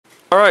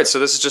Alright, so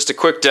this is just a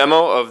quick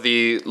demo of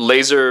the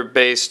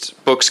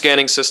laser-based book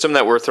scanning system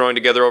that we're throwing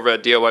together over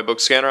at DIY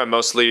Book Scanner. I'm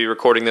mostly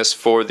recording this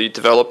for the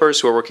developers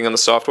who are working on the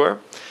software.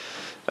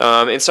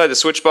 Inside the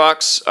switch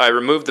box, I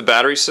removed the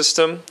battery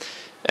system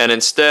and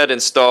instead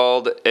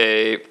installed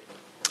a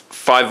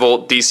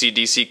 5-volt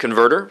DC-DC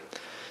converter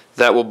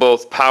that will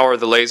both power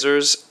the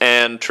lasers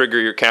and trigger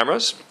your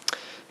cameras.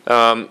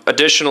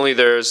 Additionally,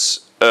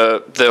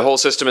 the whole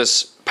system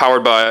is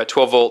powered by a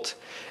 12-volt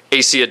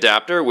AC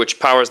adapter,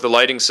 which powers the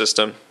lighting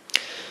system.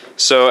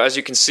 So as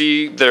you can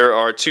see, there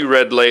are two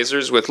red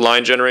lasers with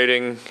line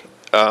generating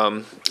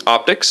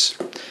optics.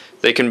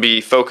 They can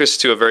be focused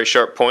to a very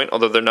sharp point,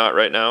 although they're not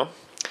right now.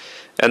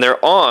 And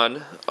they're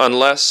on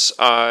unless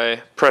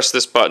I press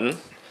this button,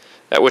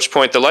 at which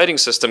point the lighting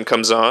system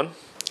comes on.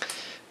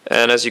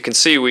 And as you can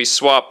see, we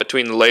swap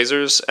between the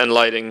lasers and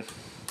lighting.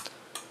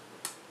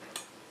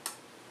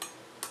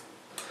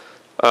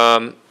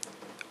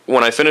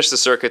 When I finish the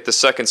circuit, the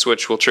second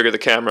switch will trigger the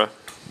camera.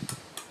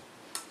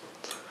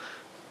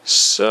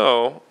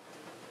 So,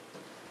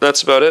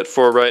 that's about it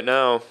for right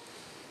now.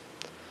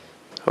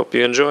 Hope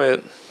you enjoy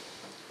it.